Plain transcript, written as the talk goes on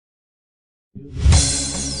Till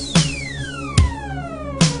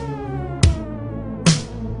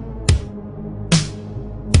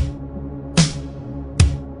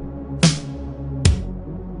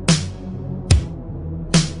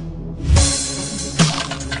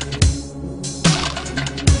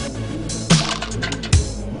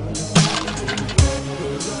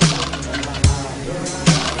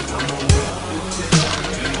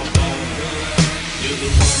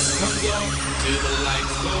the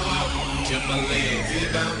lights go out, till my legs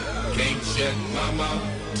give out. Can't shut my mouth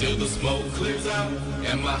till the smoke clears out.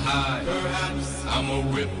 Am I high? Perhaps. I'ma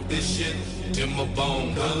rip this shit till my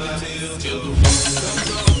bone color till the roof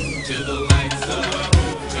comes on, till the lights go out,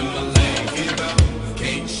 till my legs give out.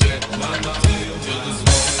 Can't shut my mouth till the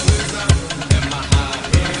smoke clears out. Am I high?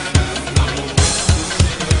 Perhaps. I'ma rip this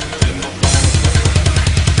shit till my bone color.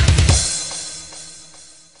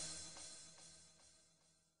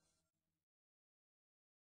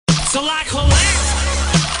 So I collect.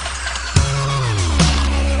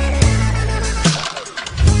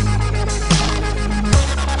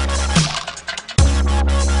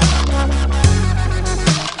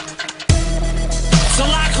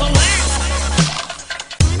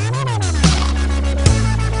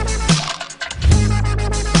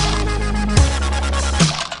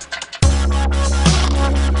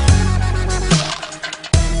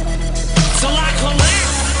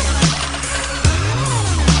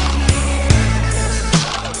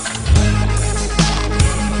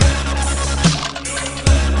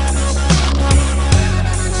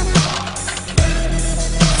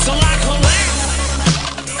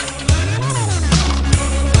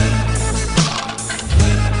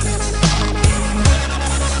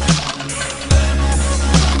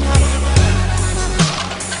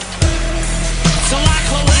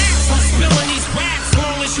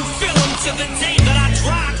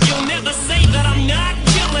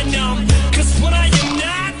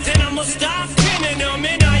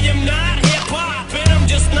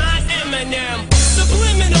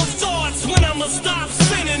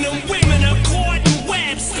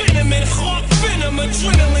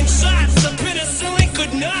 Adrenaline shots, a penicillin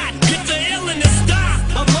could not get the illness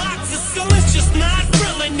stopped. Amoxicillin's just not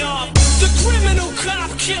real enough. The criminal cop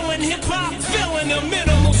killing hip-hop, filling a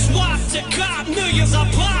minimal swap to cop millions of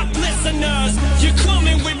pop listeners. You're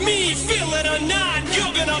coming with me, feel it or not.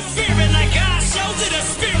 You're gonna fear it like I showed that the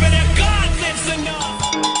spirit of God lives in us.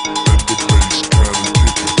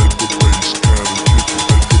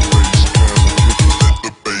 Let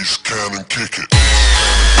the bass cannon kick it.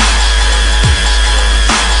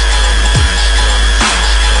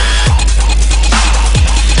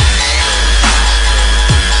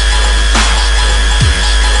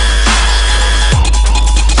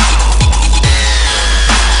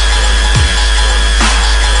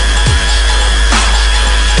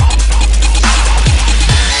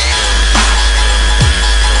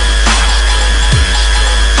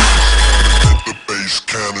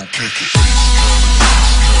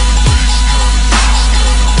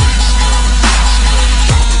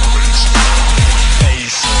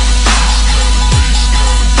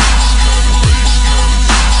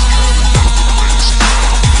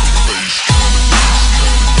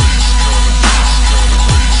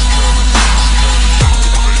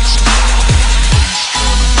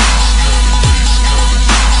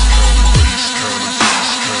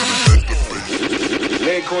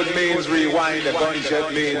 Record means rewind, a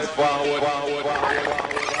gunshot means forward.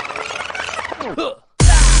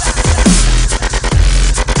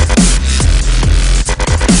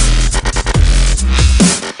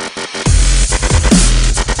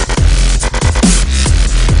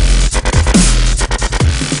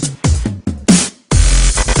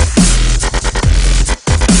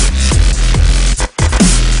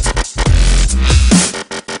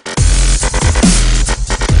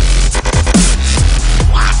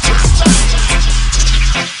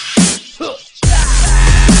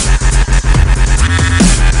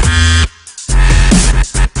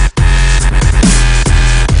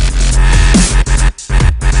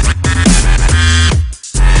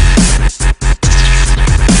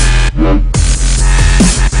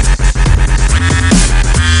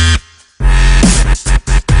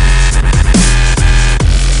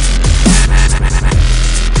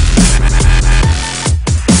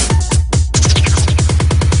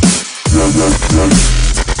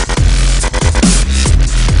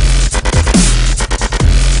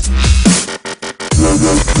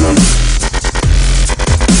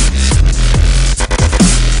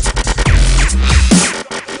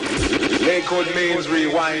 Record means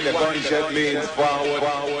rewind, a gunshot means forward.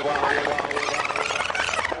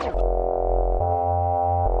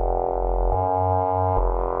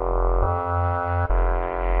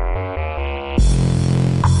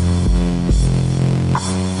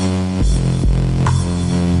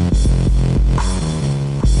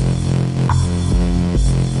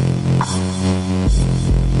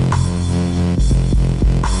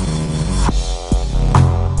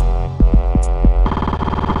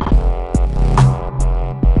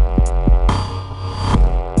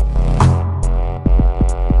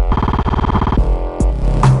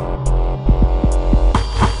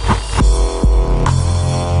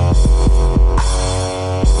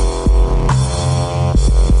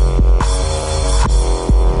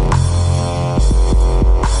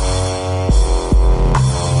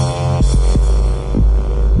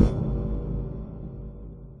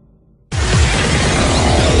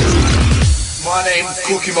 My name's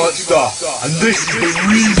Cookie Monster, and this is the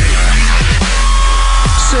remix.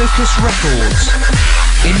 Circus Records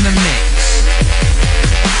in the mix.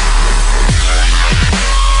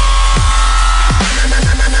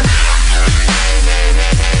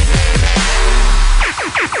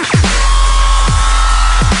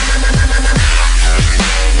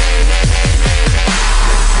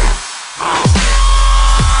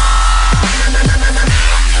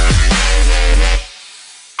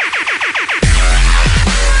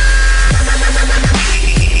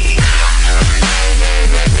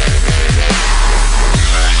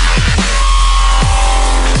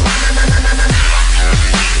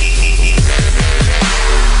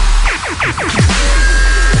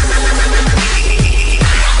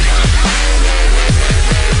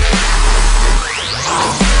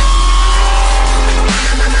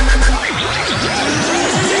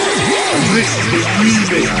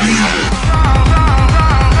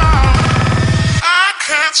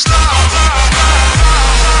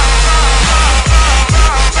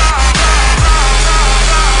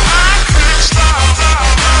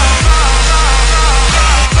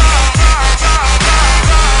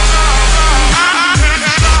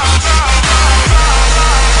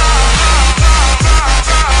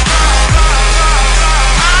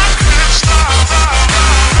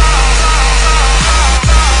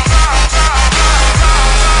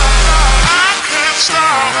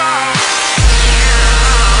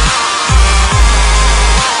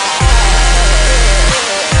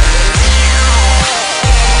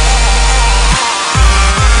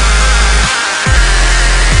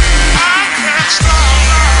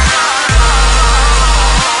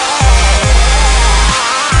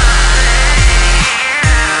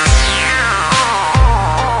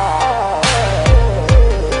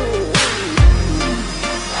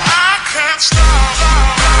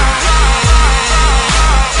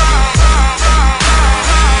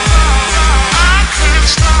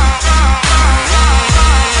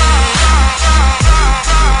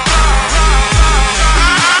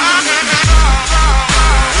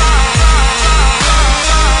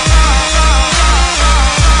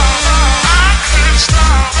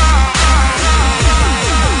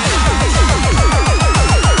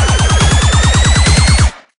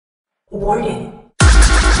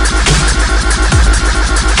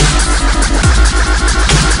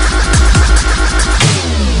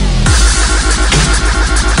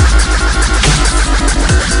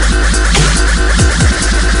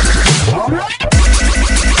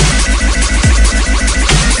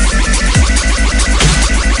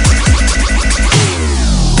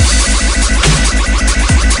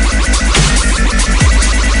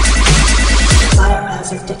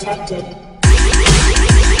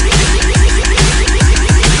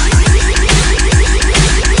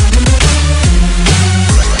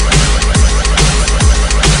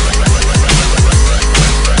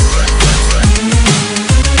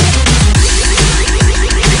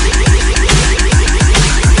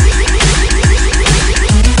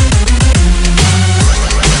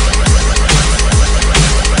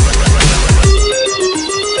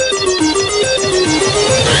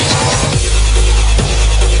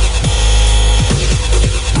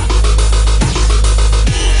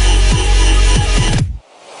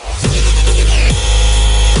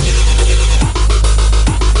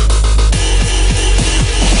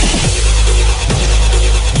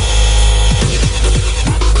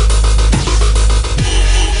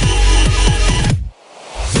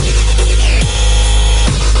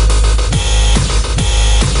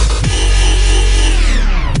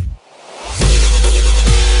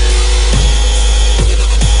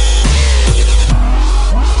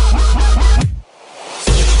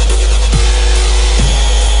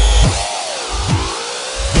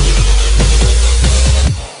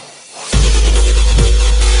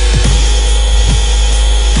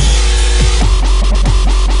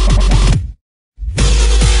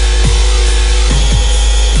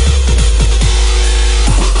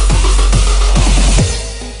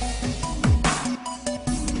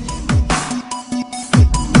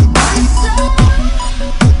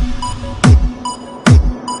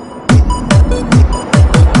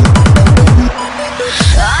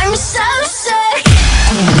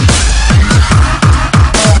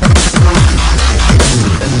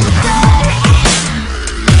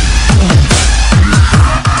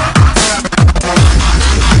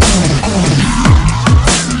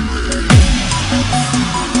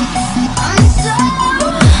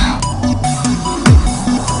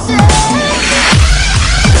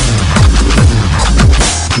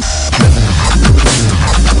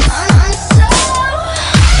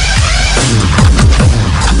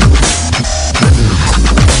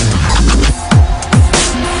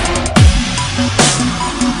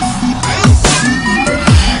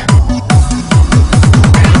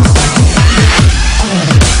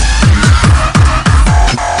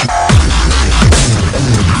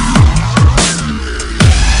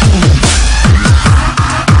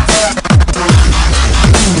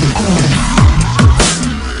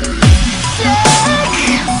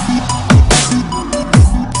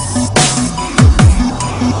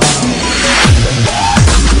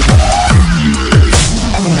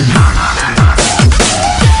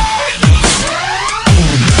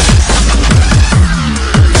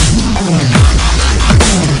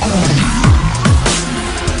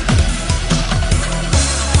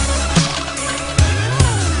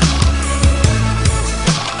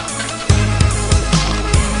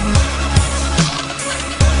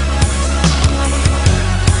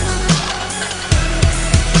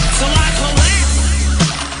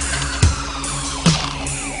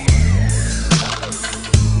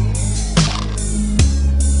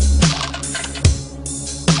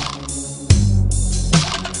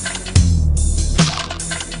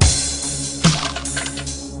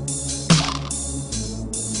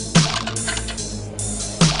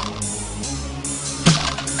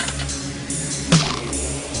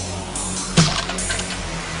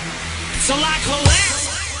 So like collect.